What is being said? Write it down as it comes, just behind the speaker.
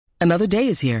Another day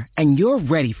is here, and you're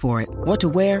ready for it. What to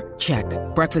wear? Check.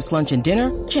 Breakfast, lunch, and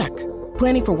dinner? Check.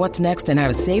 Planning for what's next and how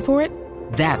to save for it?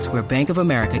 That's where Bank of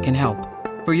America can help.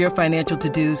 For your financial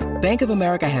to-dos, Bank of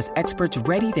America has experts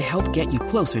ready to help get you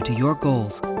closer to your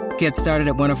goals. Get started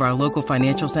at one of our local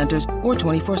financial centers or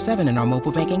 24/7 in our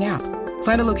mobile banking app.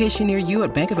 Find a location near you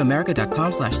at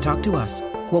bankofamerica.com/talktous.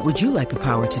 What would you like the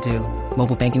power to do?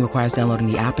 Mobile banking requires downloading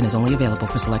the app and is only available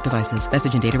for select devices.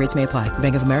 Message and data rates may apply.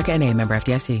 Bank of America N.A., member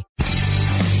FDIC.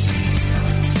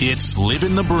 It's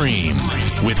Living the Bream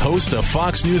with host of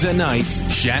Fox News at Night,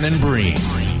 Shannon Bream.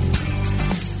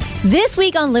 This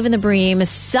week on Living the Bream,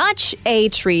 such a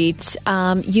treat.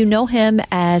 You know him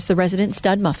as the resident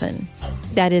stud muffin.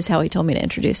 That is how he told me to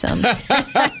introduce him.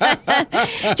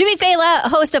 Jimmy Failla,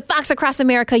 host of Fox Across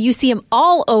America. You see him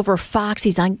all over Fox.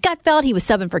 He's on Gutfeld. He was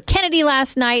subbing for Kennedy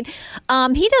last night.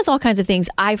 He does all kinds of things.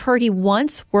 I've heard he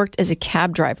once worked as a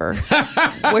cab driver,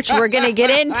 which we're going to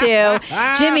get into.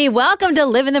 Jimmy, welcome to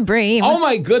Living the Bream. Oh,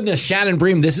 my goodness, Shannon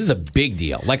Bream, this is a big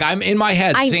deal. Like, I'm in my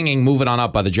head singing Moving On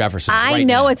Up by the Jeffersons. I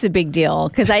know it's a big deal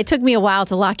because it took me a while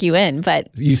to lock you in, but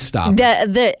you stop.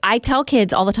 I tell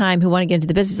kids all the time who want to get into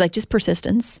the business, like, just persistence,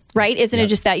 right? Isn't it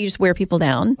just that you just wear people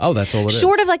down? Oh, that's all it is.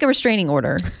 Short of like a restraining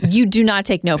order, you do not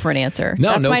take no for an answer. No,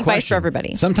 that's no my advice question. for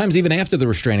everybody. Sometimes even after the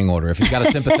restraining order, if you've got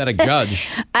a sympathetic judge.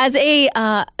 As a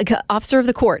officer of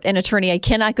the court and attorney, I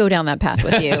cannot go down that path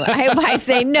with you. I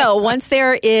say no. Once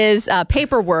there is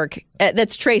paperwork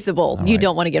that's traceable, you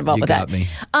don't want to get involved with that. Me.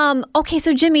 Okay,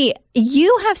 so Jimmy,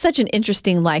 you have such an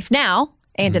interesting life now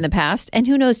and in the past, and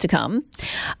who knows to come.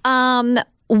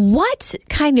 What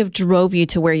kind of drove you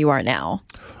to where you are now?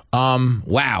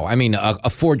 Wow. I mean, a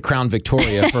Ford Crown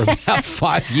Victoria for about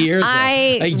 5 years.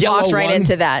 I walked right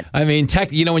into that. I mean,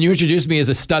 when you introduced me as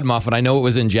a stud muffin, I know it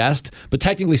was in jest, but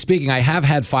technically speaking, I have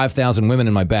had 5,000 women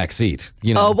in my back seat.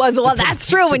 You know, well, that's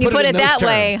true when you put it that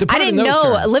way. I didn't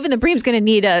know Living the Bream's going to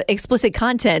need a explicit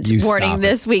content warning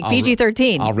this week,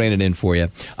 PG-13. I'll rein it in for you.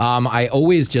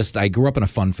 I grew up in a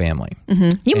fun family.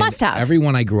 Mm-hmm. You must have.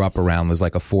 Everyone I grew up around was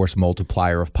like a force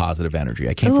multiplier of positive energy.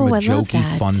 I came from a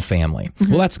jokey, fun family.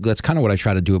 Mm-hmm. Well, that's kind of what I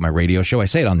try to do at my radio show. I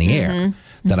say it on the air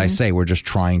that I say we're just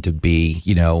trying to be,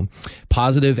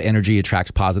 positive energy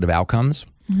attracts positive outcomes.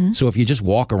 Mm-hmm. So if you just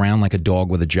walk around like a dog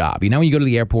with a job, when you go to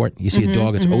the airport, you see a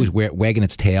dog, it's always wagging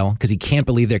its tail because he can't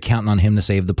believe they're counting on him to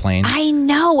save the plane. I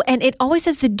know. And it always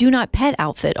has the do not pet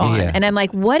outfit on. Yeah. And I'm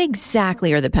like, what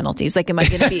exactly are the penalties? Like, am I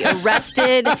going to be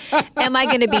arrested? Am I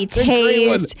going to be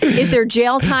tased? Is there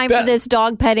jail time for this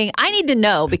dog petting? I need to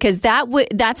know because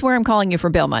that's where I'm calling you for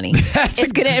bail money.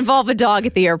 It's going to involve a dog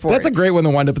at the airport. That's a great one to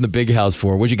wind up in the big house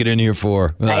for. What'd you get in here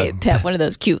for? I pet one of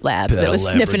those cute labs that was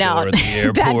sniffing out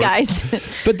bad guys.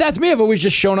 But that's me. I've always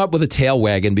just shown up with a tail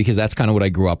wagging because that's kind of what I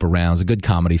grew up around. It's a good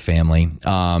comedy family.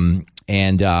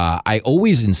 And I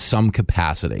always, in some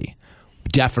capacity,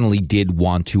 definitely did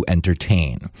want to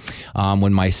entertain.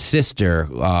 When my sister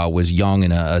was young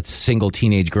and a single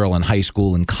teenage girl in high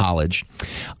school and college,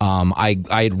 I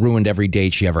had ruined every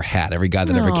date she ever had. Every guy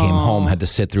that ever came home had to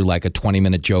sit through like a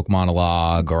 20-minute joke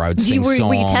monologue, or I would sing songs.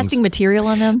 Were you testing material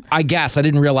on them? I guess. I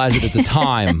didn't realize it at the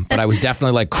time, but I was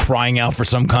definitely like crying out for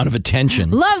some kind of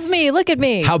attention. Love me. Look at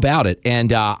me. How about it?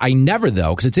 And I never,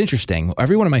 though, because it's interesting,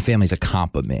 everyone in my family is a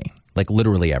comp of me. Like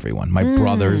literally everyone. My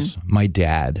brothers, my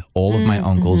dad, all of my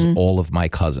uncles, all of my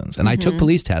cousins. And I took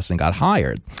police tests and got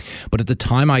hired. But at the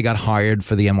time I got hired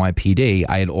for the NYPD,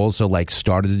 I had also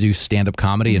started to do stand-up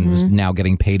comedy and was now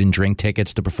getting paid in drink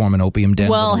tickets to perform an opium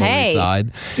den on the Lower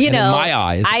Side. In my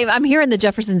eyes, I'm hearing the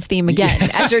Jeffersons theme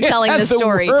again as you're telling this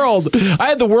story. I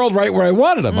had the world right where I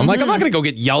wanted them. I'm like, I'm not going to go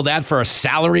get yelled at for a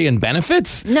salary and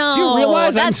benefits. No, do you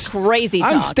realize that's crazy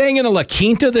talk. I'm staying in a La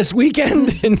Quinta this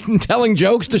weekend and telling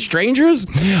jokes to strangers.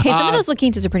 Hey, some of those La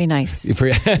Quintas are pretty nice.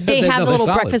 They have a little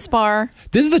breakfast bar.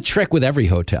 This is the trick with every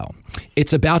hotel.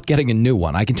 It's about getting a new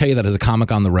one. I can tell you that as a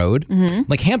comic on the road.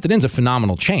 Like Hampton Inn's a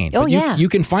phenomenal chain. But you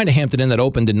can find a Hampton Inn that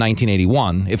opened in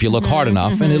 1981 if you look hard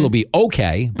enough, and it'll be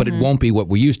okay, but it won't be what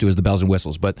we used to as the bells and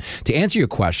whistles. But to answer your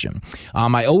question,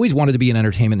 I always wanted to be in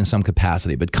entertainment in some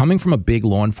capacity, but coming from a big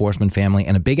law enforcement family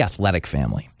and a big athletic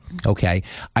family, okay,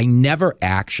 I never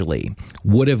actually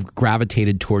would have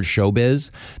gravitated towards showbiz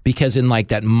because in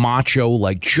that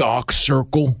macho jock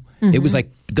circle, it was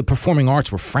the performing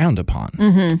arts were frowned upon.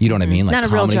 You know what I mean? Like not a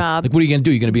real job. Like, what are you going to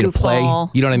do? You're going to be in a play?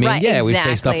 You know what I mean? Right, yeah, we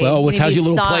say stuff like, how's your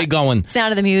little play going?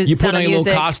 Sound of the music. You put on your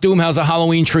little costume. How's a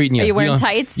Halloween treating you? Are you wearing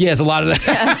tights? Yeah, there's a lot of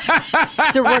that.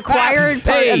 It's a required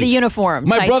part of the uniform.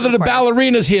 My brother, the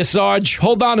ballerina's here, Sarge.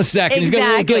 Hold on a second. Exactly.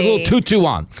 He's got his little tutu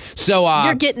on. So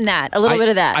you're getting that, a little bit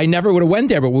of that. I never would have went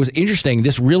there, but what was interesting,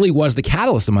 this really was the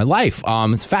catalyst of my life.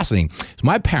 It's fascinating. So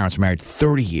my parents were married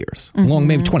 30 years, long,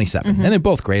 maybe 27, and they're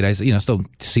both great. I still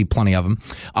see plenty of them.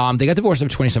 They got divorced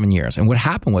after 27 years, and what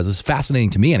happened was, it was fascinating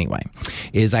to me anyway,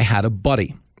 is I had a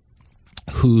buddy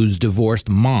whose divorced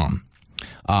mom,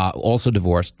 also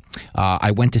divorced.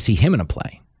 I went to see him in a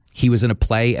play. He was in a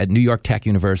play at New York Tech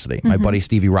University. My buddy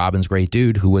Stevie Robbins, great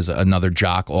dude, who was another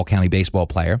jock, all-county baseball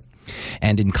player.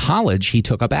 And in college, he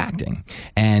took up acting.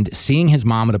 And seeing his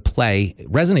mom at a play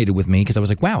resonated with me because I was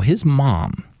like, wow, his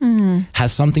mom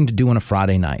has something to do on a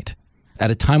Friday night at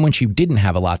a time when she didn't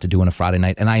have a lot to do on a Friday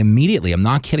night. And I immediately, I'm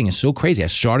not kidding, it's so crazy, I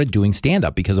started doing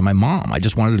stand-up because of my mom. I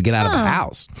just wanted to get out of the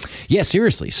house. Yeah,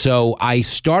 seriously. So I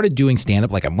started doing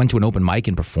stand-up. Like, I went to an open mic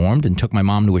and performed and took my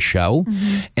mom to a show.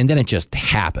 And then it just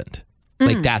happened.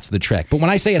 Like, that's the trick. But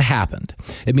when I say it happened,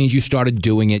 it means you started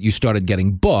doing it, you started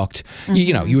getting booked.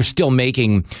 You know, you were still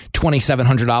making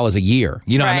 $2,700 a year.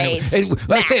 You know what I mean?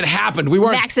 Let's say it happened. We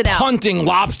weren't punting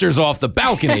lobsters off the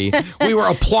balcony. We were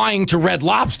applying to Red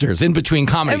Lobsters in between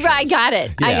comedy shows. I got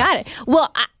it. Yeah. I got it.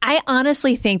 Well, I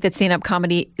honestly think that stand-up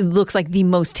comedy looks like the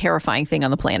most terrifying thing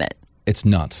on the planet. It's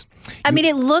nuts. I mean,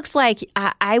 it looks like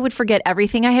I would forget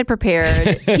everything I had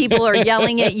prepared. People are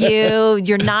yelling at you.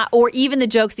 You're not, or even the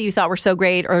jokes that you thought were so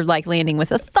great are like landing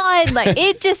with a thud. Like,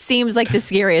 it just seems like the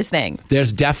scariest thing.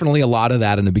 There's definitely a lot of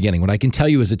that in the beginning. What I can tell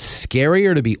you is it's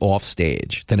scarier to be off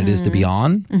stage than it is to be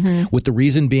on. With the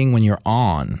reason being, when you're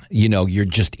on, you're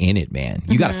just in it, man.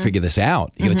 You got to figure this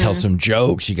out. You got to tell some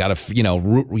jokes. You got to,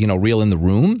 reel in the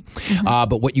room.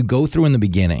 But what you go through in the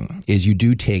beginning is you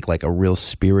do take like a real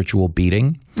spiritual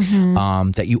beating.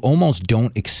 That you almost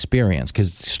don't experience.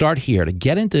 Because start here, to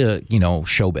get into,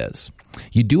 showbiz,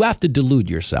 you do have to delude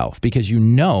yourself because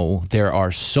there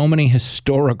are so many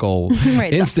historical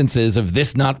instances of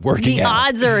this not working out. The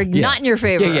odds are not in your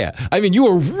favor. Yeah. I mean, you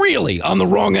are really on the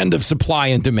wrong end of supply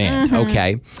and demand,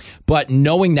 okay? But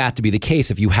knowing that to be the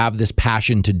case, if you have this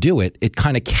passion to do it, it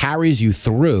kind of carries you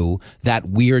through that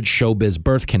weird showbiz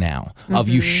birth canal of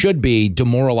you should be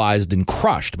demoralized and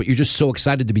crushed, but you're just so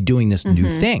excited to be doing this new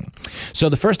thing. So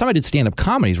the first time I did stand-up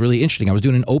comedy is really interesting. I was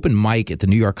doing an open mic at the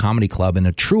New York Comedy Club, and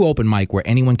a true open mic where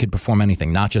anyone could perform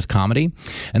anything, not just comedy.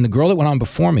 And the girl that went on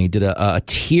before me did a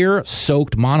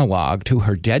tear-soaked monologue to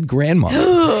her dead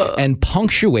grandmother and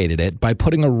punctuated it by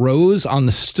putting a rose on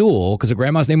the stool, because her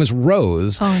grandma's name was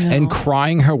Rose, and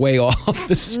crying her way off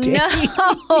the stage.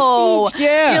 No.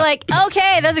 Yeah. You're like,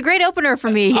 okay, that's a great opener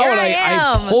for me. Here I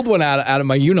am. I pulled one out of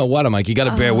my you-know-what. I'm like, you got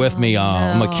to bear with me.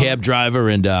 I'm a cab driver,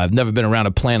 and I've never been around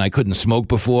a plant I couldn't smoke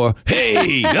before.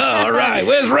 Hey, all right,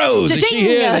 where's Rose? Is she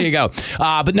here? There you go.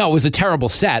 But no, it was a terrible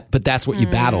set, but that's what you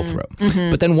battle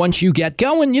through. But then once you get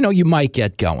going, you might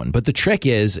get going. But the trick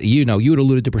is, you had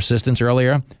alluded to persistence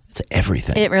earlier. It's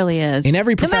everything. It really is. In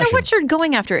every profession. No matter what you're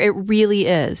going after, it really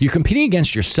is. You're competing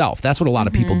against yourself. That's what a lot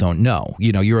of people don't know.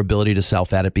 Your ability to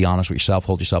self-edit, be honest with yourself,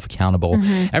 hold yourself accountable.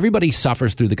 Everybody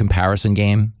suffers through the comparison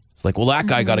game. It's like, well, that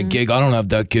guy got a gig. I don't have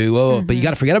that gig. Oh, but you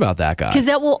got to forget about that guy. Because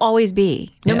that will always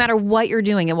be. No matter what you're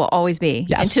doing, it will always be.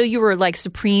 Yes. Until you were like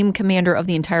supreme commander of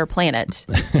the entire planet.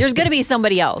 There's going to be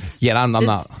somebody else. Yeah, I'm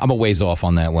not. I'm a ways off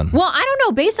on that one. Well, I don't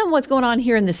know. Based on what's going on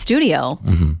here in the studio,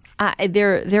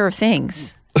 there are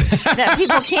things that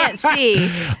people can't see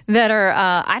that are,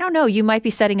 I don't know, you might be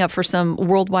setting up for some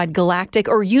worldwide galactic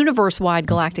or universe-wide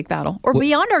galactic battle or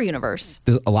beyond our universe.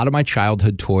 A lot of my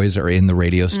childhood toys are in the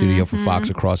radio studio for Fox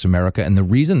Across America. And the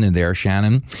reason they're there,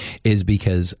 Shannon, is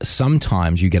because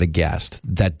sometimes you get a guest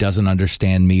that doesn't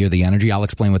understand me or the energy. I'll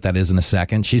explain what that is in a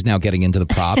second. She's now getting into the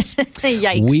props.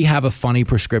 Yikes. We have a funny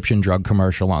prescription drug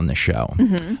commercial on the show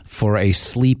for a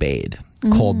sleep aid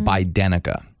called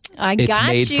Bidenica. It's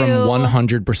made from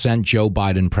 100% Joe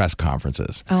Biden press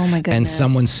conferences. Oh, my goodness. And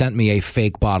someone sent me a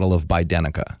fake bottle of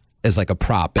Bidenica as like a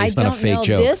prop based on a fake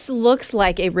joke. This looks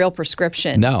like a real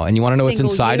prescription. No, and you want to know what's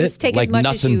inside it? Take like as much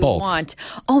nuts as you and bolts. Want.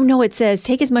 Oh, no, it says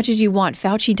take as much as you want.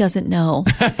 Fauci doesn't know.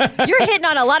 You're hitting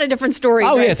on a lot of different stories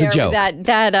it's a joke. With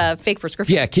that fake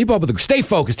prescription. Yeah, keep up with it. Stay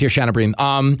focused here, Shannon Bream.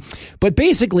 But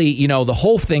basically, the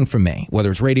whole thing for me, whether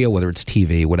it's radio, whether it's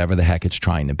TV, whatever the heck it's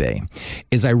trying to be,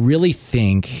 is I really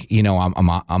think,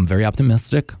 I'm very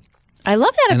optimistic. I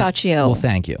love that about you. Well,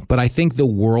 thank you. But I think the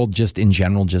world just in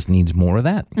general just needs more of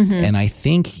that. And I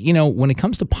think, when it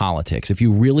comes to politics, if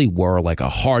you really were like a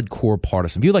hardcore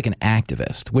partisan, if you're like an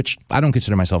activist, which I don't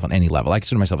consider myself on any level, I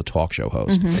consider myself a talk show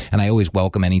host. And I always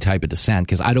welcome any type of dissent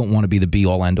because I don't want to be the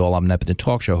be-all, end-all, omnipotent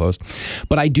talk show host.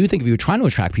 But I do think if you're trying to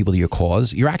attract people to your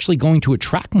cause, you're actually going to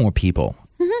attract more people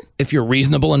if you're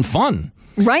reasonable and fun.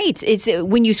 Right. It's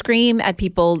when you scream at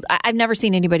people. I've never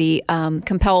seen anybody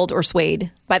compelled or swayed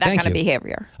by that kind of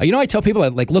behavior. I tell people,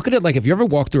 like, look at it like if you ever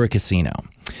walk through a casino,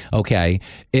 okay,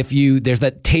 there's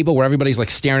that table where everybody's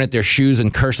like staring at their shoes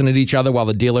and cursing at each other while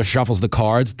the dealer shuffles the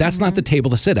cards. That's not the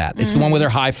table to sit at. It's the one where they're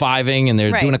high-fiving and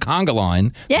they're doing a conga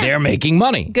line. Yeah. They're making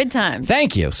money. Good times.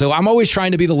 Thank you. So I'm always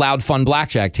trying to be the loud, fun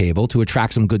blackjack table to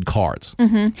attract some good cards.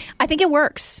 I think it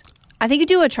works. I think you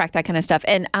do attract that kind of stuff.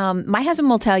 And my husband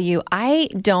will tell you, I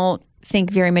don't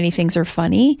think very many things are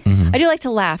funny. I do like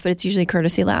to laugh, but it's usually a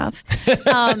courtesy laugh.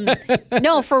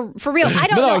 No, for real. I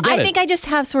don't know. I think I just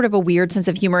have sort of a weird sense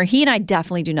of humor. He and I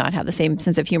definitely do not have the same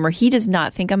sense of humor. He does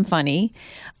not think I'm funny.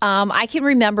 I can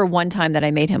remember one time that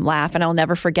I made him laugh, and I'll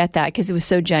never forget that because it was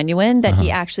so genuine that he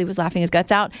actually was laughing his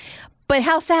guts out. But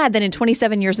how sad that in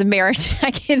 27 years of marriage,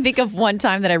 I can't think of one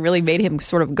time that I really made him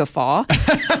sort of guffaw.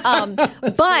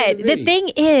 But the thing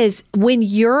is, when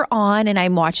you're on and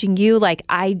I'm watching you, like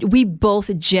we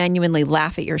both genuinely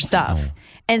laugh at your stuff.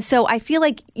 And so I feel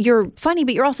like you're funny,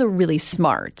 but you're also really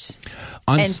smart.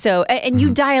 And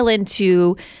you dial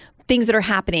into things that are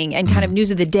happening and kind of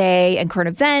news of the day and current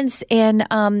events. And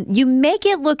you make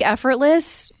it look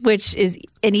effortless, which is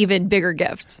an even bigger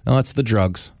gift. No, that's the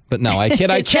drugs. But no, I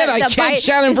kid.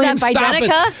 Shannon Bream, stop it.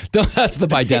 That's the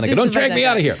Bidenica. Don't drag me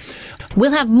out of here.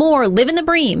 We'll have more Living the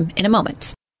Bream in a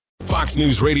moment. Fox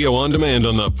News Radio on demand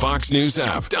on the Fox News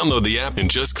app. Download the app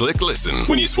and just click listen.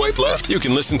 When you swipe left, you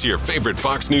can listen to your favorite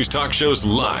Fox News talk shows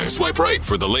live. Swipe right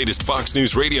for the latest Fox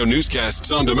News Radio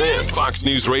newscasts on demand. Fox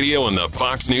News Radio on the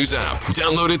Fox News app.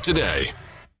 Download it today.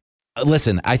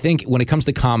 Listen, I think when it comes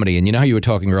to comedy, and you know how you were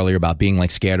talking earlier about being like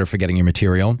scared or forgetting your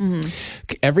material?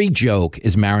 Every joke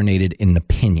is marinated in an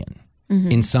opinion.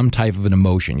 In some type of an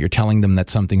emotion. You're telling them that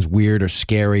something's weird or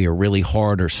scary or really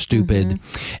hard or stupid.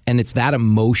 And it's that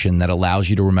emotion that allows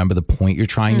you to remember the point you're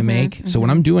trying to make. So when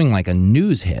I'm doing like a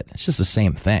news hit, it's just the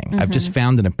same thing. I've just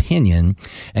found an opinion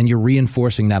and you're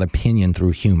reinforcing that opinion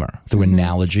through humor, through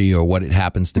analogy or what it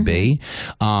happens to be.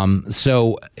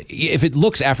 So if it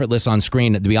looks effortless on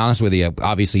screen, to be honest with you,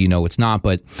 obviously you know it's not,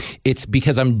 but it's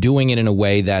because I'm doing it in a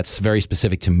way that's very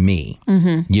specific to me,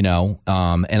 you know?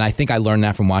 And I think I learned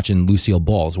that from watching Lucille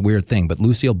Ball. It's a weird thing, but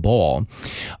Lucille Ball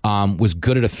was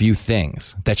good at a few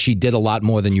things that she did a lot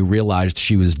more than you realized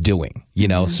she was doing. You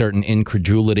know, certain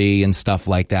incredulity and stuff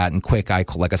like that, and like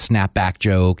a snapback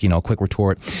joke, you know, quick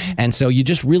retort. And so you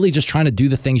just really just trying to do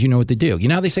the things you know what to do. You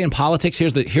know how they say in politics,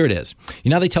 here it is. You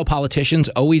know how they tell politicians,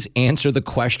 always answer the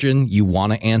question you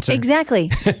want to answer?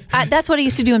 Exactly. That's what I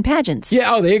used to do in pageants.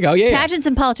 Yeah, oh, there you go. Yeah, pageants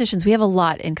and politicians, we have a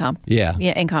lot in common. Yeah,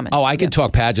 in common. Oh, I could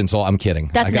talk pageants. I'm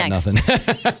kidding. That's I got next.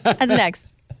 Nothing. That's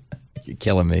next. You're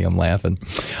killing me. I'm laughing.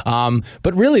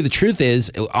 But really, the truth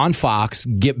is, on Fox,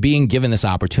 being given this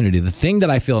opportunity, the thing that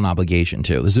I feel an obligation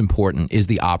to, this is important, is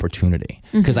the opportunity.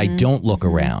 Because I don't look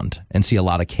around and see a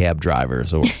lot of cab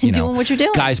drivers or doing what you're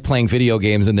doing. Guys playing video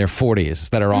games in their 40s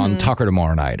that are on Tucker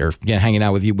tomorrow night or hanging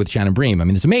out with Shannon Bream. I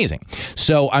mean, it's amazing.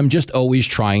 So I'm just always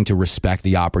trying to respect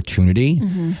the opportunity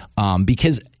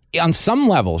because on some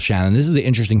level, Shannon, this is the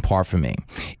interesting part for me,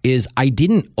 is I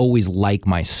didn't always like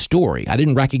my story. I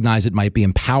didn't recognize it might be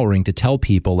empowering to tell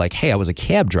people like, hey, I was a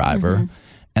cab driver.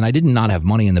 And I did not have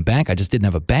money in the bank. I just didn't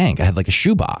have a bank. I had like a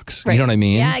shoebox. Right. You know what I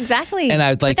mean? Yeah, exactly. And I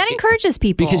was like, but that encourages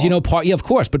people. Because, of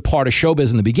course. But part of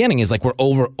showbiz in the beginning is like we're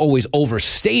always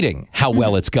overstating how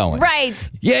well it's going. Right.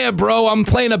 Yeah, bro, I'm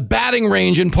playing a batting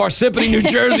range in Parsippany, New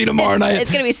Jersey tomorrow night.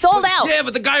 It's going to be sold out. Yeah,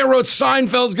 but the guy who wrote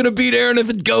Seinfeld's going to be there, and if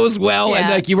it goes well, and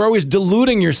like you're always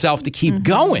deluding yourself to keep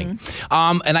going.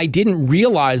 And I didn't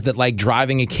realize that like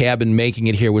driving a cab and making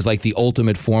it here was like the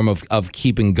ultimate form of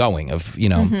keeping going, of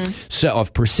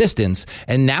of persistence.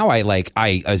 And now I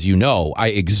as you know, I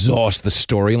exhaust the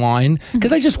storyline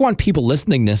because I just want people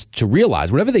listening this to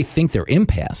realize whatever they think their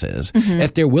impasse is,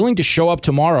 if they're willing to show up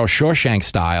tomorrow Shawshank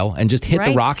style and just hit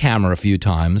the rock hammer a few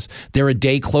times, they're a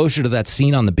day closer to that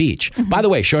scene on the beach. By the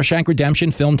way, Shawshank Redemption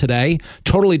filmed today,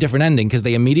 totally different ending because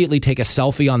they immediately take a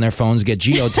selfie on their phones, get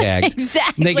geotagged.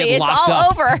 Exactly. And they get locked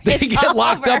up. Over. They get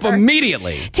locked up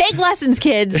immediately. Take lessons,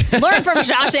 kids. Learn from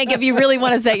Shawshank if you really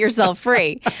want to set yourself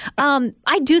free.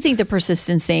 I do think the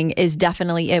persistence thing is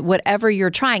definitely it. Whatever you're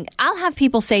trying, I'll have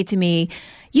people say to me,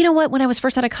 you know what, when I was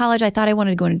first out of college, I thought I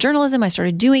wanted to go into journalism. I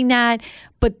started doing that.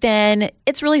 But then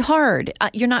it's really hard.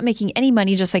 You're not making any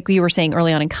money, just like you were saying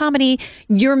early on in comedy.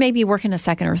 You're maybe working a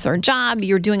second or third job.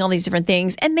 You're doing all these different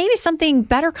things. And maybe something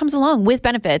better comes along with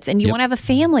benefits and you want to have a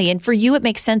family. And for you, it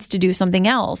makes sense to do something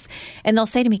else. And they'll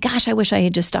say to me, gosh, I wish I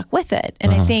had just stuck with it.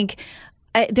 And I think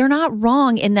they're not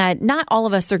wrong in that not all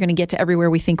of us are going to get to everywhere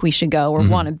we think we should go or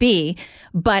want to be.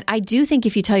 But I do think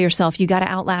if you tell yourself you got to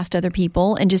outlast other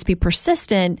people and just be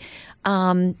persistent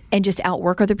and just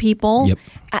outwork other people,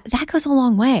 that goes a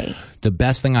long way. The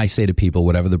best thing I say to people,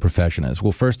 whatever the profession is,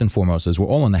 well, first and foremost is we're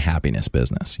all in the happiness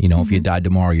business. You know, if you died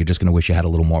tomorrow, you're just going to wish you had a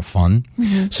little more fun.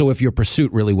 So if your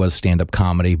pursuit really was stand-up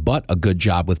comedy, but a good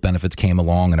job with benefits came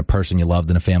along and a person you loved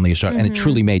and a family you started, and it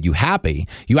truly made you happy,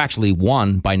 you actually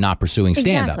won by not pursuing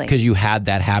stand-up because you had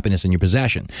that happiness in your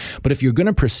possession. But if you're going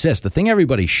to persist, the thing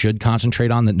everybody should concentrate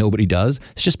on that nobody does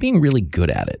is just being really good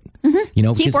at it. You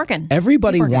know, keep working.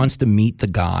 Everybody wants to meet the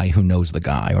guy who knows the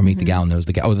guy, or meet the gal who knows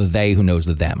the guy, or the they who knows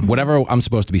the them. Whatever I'm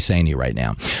supposed to be saying to you right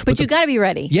now. But you got to be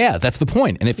ready. Yeah, that's the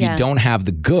point. And if you don't have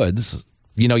the goods,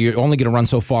 you know, you're only going to run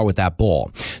so far with that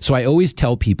ball. So I always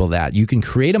tell people that you can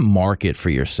create a market for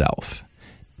yourself,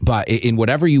 but in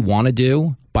whatever you want to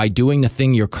do, by doing the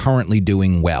thing you're currently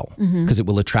doing well, because it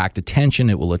will attract attention,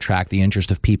 it will attract the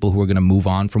interest of people who are going to move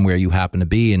on from where you happen to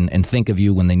be and think of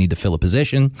you when they need to fill a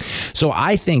position. So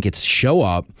I think it's show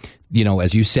up, you know,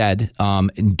 as you said,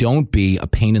 and don't be a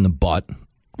pain in the butt.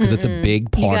 Because it's a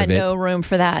big part of it. You got no room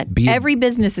for that. Every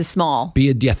business is small.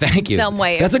 Thank you. Some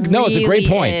way. It's a great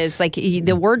point. Is like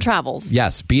the word travels.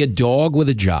 Yes, be a dog with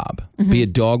a job. Be a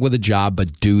dog with a job,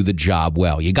 but do the job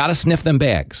well. You got to sniff them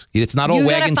bags. It's not all wagon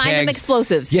tags. You got to find them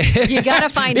explosives. Yeah. You got to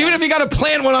find Even if you got to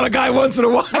plant one on a guy once in a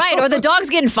while. Right, or the dog's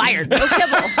getting fired. No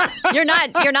kibble. You're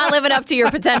not living up to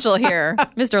your potential here,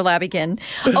 Mr. Labbykin.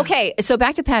 Okay, so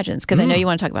back to pageants, because I know you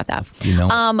want to talk about that. You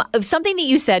know. Something that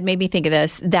you said made me think of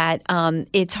this, that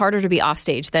it's harder to be off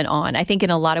stage than on. I think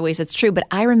in a lot of ways it's true, but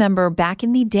I remember back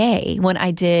in the day when I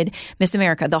did Miss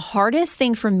America, the hardest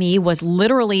thing for me was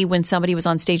literally when somebody was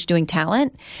on stage doing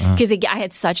talent, because I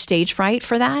had such stage fright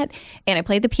for that, and I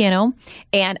played the piano,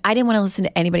 and I didn't want to listen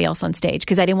to anybody else on stage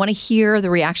because I didn't want to hear the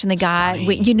reaction they got.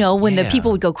 You know, when the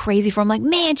people would go crazy for them, like,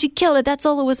 man, she killed it, that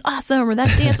solo was awesome, or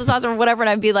that dance was awesome, or whatever, and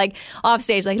I'd be like off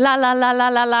stage like la la la la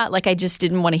la la, like I just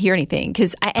didn't want to hear anything.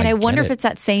 I wonder if it's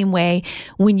that same way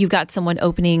when you've got someone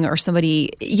opening or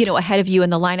somebody, you know, ahead of you in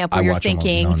the lineup where you're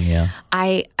thinking,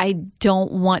 I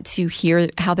don't want to hear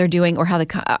how they're doing or how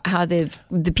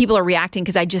the people are reacting,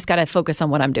 because I just got to focus on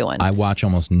what I'm doing. I watch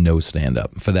almost no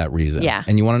stand-up for that reason. Yeah.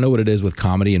 And you want to know what it is with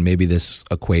comedy, and maybe this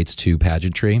equates to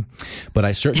pageantry,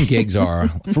 but certain gigs are,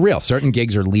 for real, certain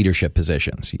gigs are leadership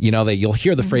positions. You know, you'll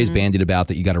hear the phrase bandied about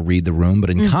that you got to read the room, but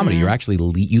in comedy, you're actually,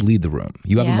 you lead the room.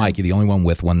 You have a mic, you're the only one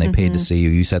with one, they paid to see you,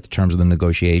 you set the terms of the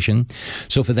negotiation.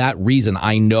 So for that reason,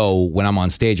 I know when I'm on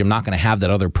stage, I'm not going to have that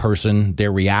other person,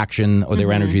 their reaction or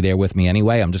their energy there with me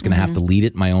anyway. I'm just going to have to lead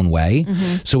it my own way.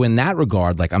 So in that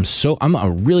regard, like I'm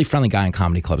a really friendly guy in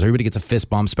comedy clubs. Everybody gets a fist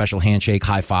bump, special handshake,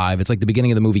 high five. It's like the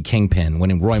beginning of the movie Kingpin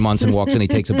when Roy Munson walks in, he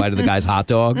takes a bite of the guy's hot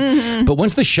dog. But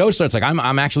once the show starts, like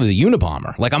I'm actually the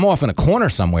Unabomber. Like I'm off in a corner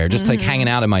somewhere, just like hanging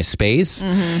out in my space.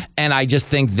 And I just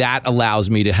think that allows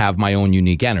me to have my own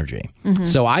unique energy.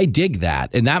 So I dig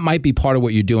that. And that might be part of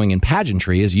what you're doing in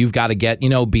pageantry is you've got to get, you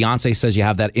know, Beyonce says you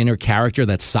have that inner character,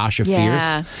 that's Sasha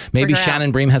Fierce. Maybe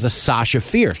Shannon Bream has a Sasha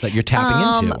Fierce that you're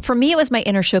tapping into. For me, it was my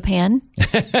inner Chopin.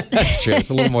 That's true. It's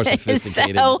a little more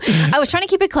sophisticated. So I was trying to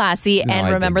keep it classy and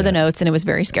remember the notes, and it was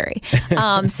very scary.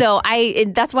 So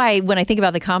that's why when I think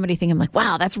about the comedy thing, I'm like,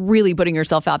 wow, that's really putting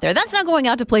yourself out there. That's not going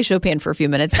out to play Chopin for a few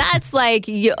minutes. That's like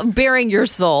bearing your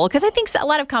soul. Because I think a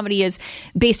lot of comedy is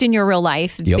based in your real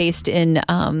life, based in,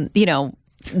 you know,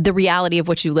 the reality of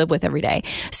what you live with every day.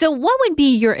 So what would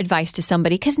be your advice to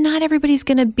somebody? Because not everybody's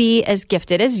going to be as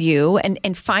gifted as you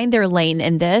and find their lane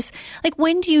in this. Like,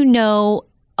 when do you know,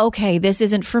 okay, this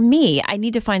isn't for me, I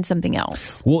need to find something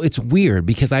else? Well, it's weird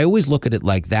because I always look at it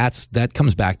like that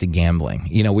comes back to gambling.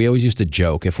 You know, we always used to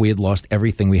joke if we had lost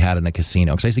everything we had in a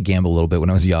casino, because I used to gamble a little bit when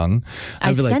I was young.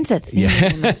 I sense a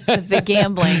theme with the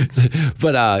gambling.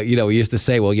 But, you know, we used to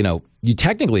say, well, you know, you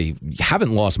technically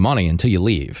haven't lost money until you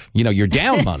leave. You know, you're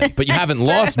down money, but you haven't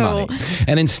lost money.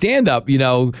 And in stand-up, you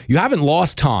know, you haven't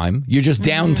lost time. You're just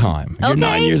down time. You're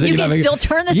 9 years in. You can still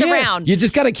turn this around. You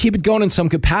just got to keep it going in some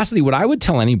capacity. What I would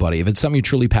tell anybody, if it's something you're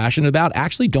truly passionate about,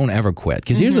 actually don't ever quit.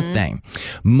 Because here's the thing.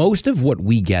 Most of what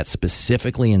we get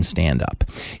specifically in stand-up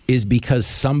is because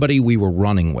somebody we were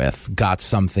running with got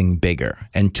something bigger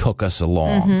and took us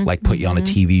along, like put you on a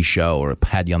TV show or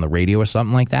had you on the radio or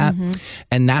something like that.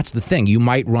 And that's the thing. thing. You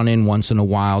might run in once in a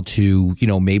while to,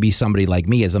 maybe somebody like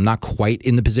me, as I'm not quite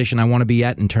in the position I want to be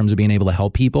at in terms of being able to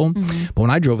help people. But when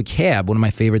I drove a cab, one of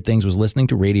my favorite things was listening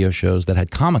to radio shows that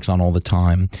had comics on all the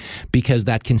time, because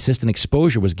that consistent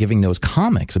exposure was giving those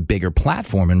comics a bigger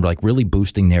platform and like really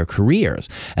boosting their careers.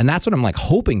 And that's what I'm like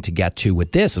hoping to get to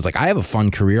with this. Is like, I have a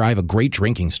fun career. I have a great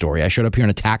drinking story. I showed up here in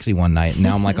a taxi one night and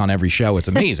now I'm like on every show. It's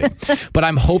amazing. But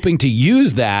I'm hoping to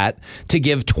use that to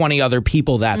give 20 other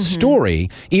people that story,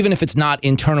 even if it's not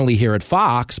internally here at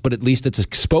Fox, but at least it's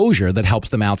exposure that helps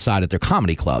them outside at their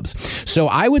comedy clubs. So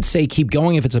I would say keep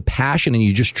going if it's a passion and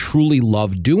you just truly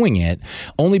love doing it,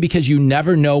 only because you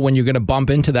never know when you're going to bump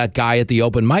into that guy at the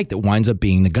open mic that winds up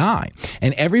being the guy.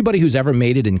 And everybody who's ever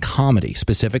made it in comedy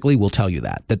specifically will tell you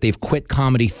that they've quit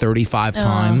comedy 35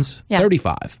 times,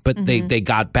 35, but they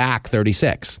got back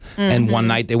 36. And one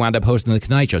night they wound up hosting the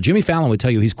Tonight Show. Jimmy Fallon would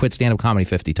tell you he's quit stand-up comedy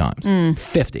 50 times.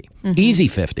 50. Easy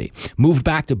 50. Moved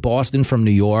back to Boston from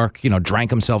New York, drank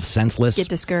himself senseless. Get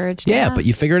discouraged. Yeah, but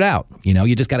you figure it out.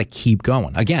 You just got to keep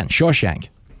going. Again, Shawshank.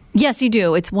 Yes, you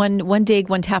do. It's one dig,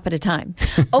 one tap at a time.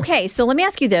 Okay, so let me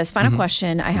ask you this. Final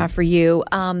question I have for you.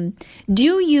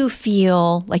 Do you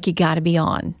feel like you got to be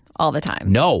on all the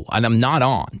time? No, and I'm not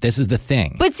on. This is the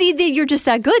thing. But see, you're just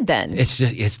that good then.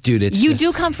 You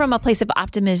do come from a place of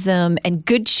optimism and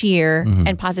good cheer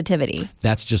and positivity.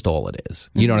 That's just all it is.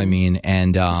 You know what I mean?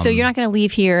 And so you're not going to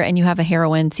leave here and you have a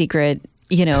heroin secret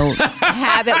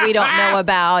habit we don't know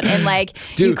about, and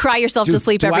you cry yourself to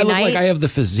sleep every night. Do I look like I have the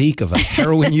physique of a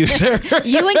heroin user?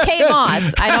 You and Kay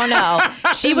Moss, I don't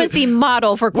know. She was the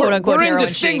model for quote unquote we're heroin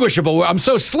indistinguishable. Chic. I'm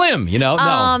so slim,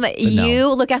 No.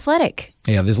 You look athletic.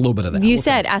 Yeah, there's a little bit of that. You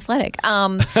said athletic.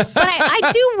 But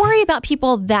I do worry about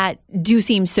people that do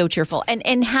seem so cheerful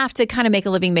and have to kind of make a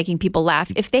living making people laugh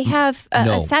if they have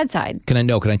a sad side. Can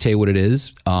I tell you what it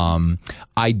is?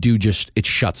 I do it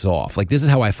shuts off. Like, this is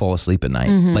how I fall asleep at night.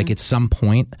 Like, at some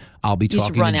point, I'll be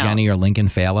talking to Jenny or Lincoln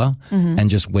Fala and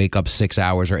just wake up 6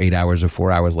 hours or 8 hours or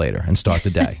 4 hours later and start the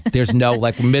day. There's no,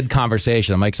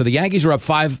 mid-conversation. I'm like, so the Yankees are up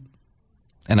 5...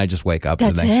 And I just wake up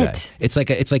the next day.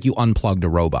 It's like you unplugged a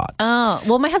robot. Oh,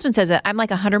 well, my husband says that I'm like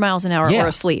 100 miles an hour or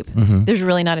asleep. There's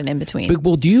really not an in-between.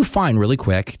 But, do you find really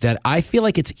quick that I feel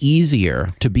like it's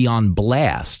easier to be on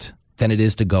blast than it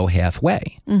is to go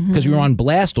halfway? Because you're on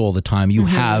blast all the time, you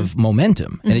have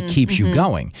momentum and it keeps you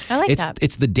going. I like that.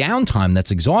 It's the downtime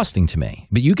that's exhausting to me.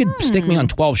 But you could stick me on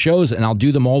 12 shows and I'll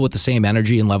do them all with the same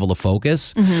energy and level of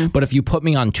focus. But if you put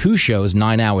me on 2 shows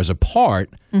 9 hours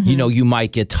apart, you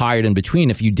might get tired in between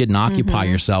if you didn't occupy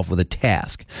yourself with a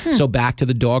task. So back to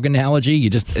the dog analogy, you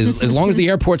just as long as the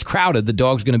airport's crowded, the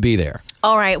dog's going to be there.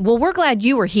 All right. Well, we're glad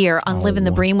you were here on Living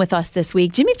the Bream with us this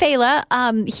week. Jimmy Fala,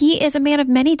 he is a man of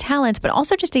many talents, but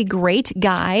also just a great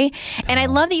guy. And I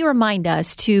love that you remind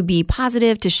us to be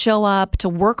positive, to show up, to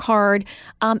work hard,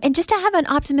 and just to have an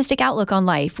optimistic outlook on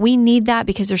life. We need that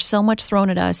because there's so much thrown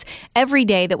at us every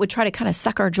day that would try to kind of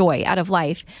suck our joy out of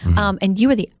life. And you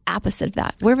are the opposite of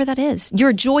that, wherever that is. You're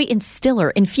a joy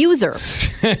instiller, infuser.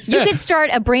 You could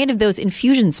start a brand of those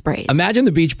infusion sprays. Imagine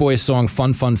the Beach Boys song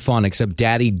Fun, Fun, Fun, except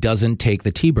Daddy doesn't take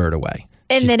the T-Bird away.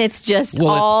 And then it's just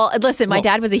listen, my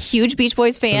dad was a huge Beach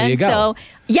Boys fan. So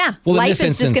life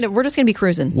is we're just going to be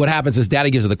cruising. What happens is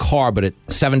Daddy gives her the car, but at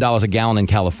 $7 a gallon in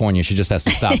California, she just has to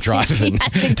stop driving. She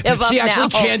has to give up She actually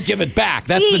can't give it back.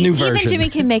 That's the new version. Even Jimmy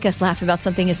can make us laugh about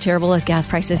something as terrible as gas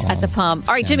prices at the pump.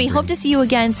 All right, Jimmy, hope to see you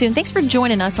again soon. Thanks for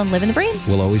joining us on Living the Bream.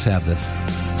 We'll always have this.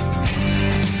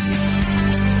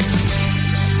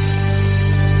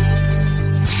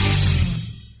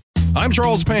 I'm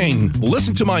Charles Payne.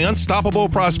 Listen to my Unstoppable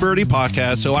Prosperity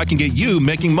podcast so I can get you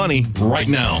making money right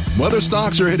now. Whether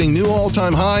stocks are hitting new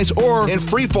all-time highs or in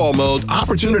free fall mode,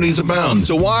 opportunities abound.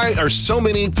 So why are so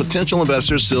many potential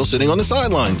investors still sitting on the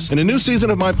sidelines? In a new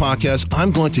season of my podcast, I'm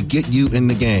going to get you in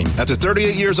the game. After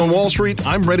 38 years on Wall Street,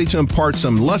 I'm ready to impart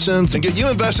some lessons and get you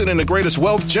invested in the greatest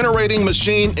wealth-generating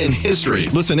machine in history.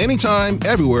 Listen anytime,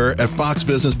 everywhere at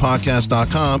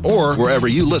foxbusinesspodcast.com or wherever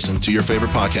you listen to your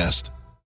favorite podcast.